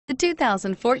The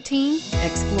 2014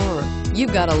 Explorer.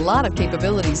 You've got a lot of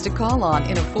capabilities to call on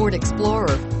in a Ford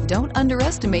Explorer. Don't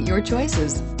underestimate your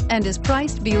choices, and is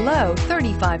priced below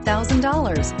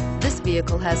 $35,000. This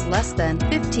vehicle has less than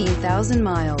 15,000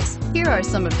 miles. Here are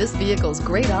some of this vehicle's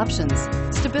great options: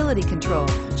 stability control,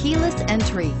 keyless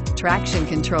entry, traction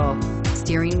control,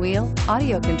 steering wheel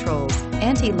audio controls,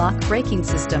 anti-lock braking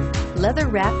system,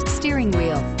 leather-wrapped steering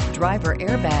wheel, driver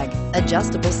airbag,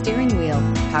 adjustable steering wheel,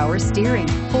 power steering,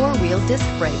 four-wheel disc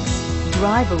brakes.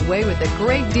 Drive away with a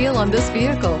great deal on this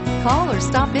vehicle. Call or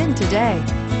stop in today.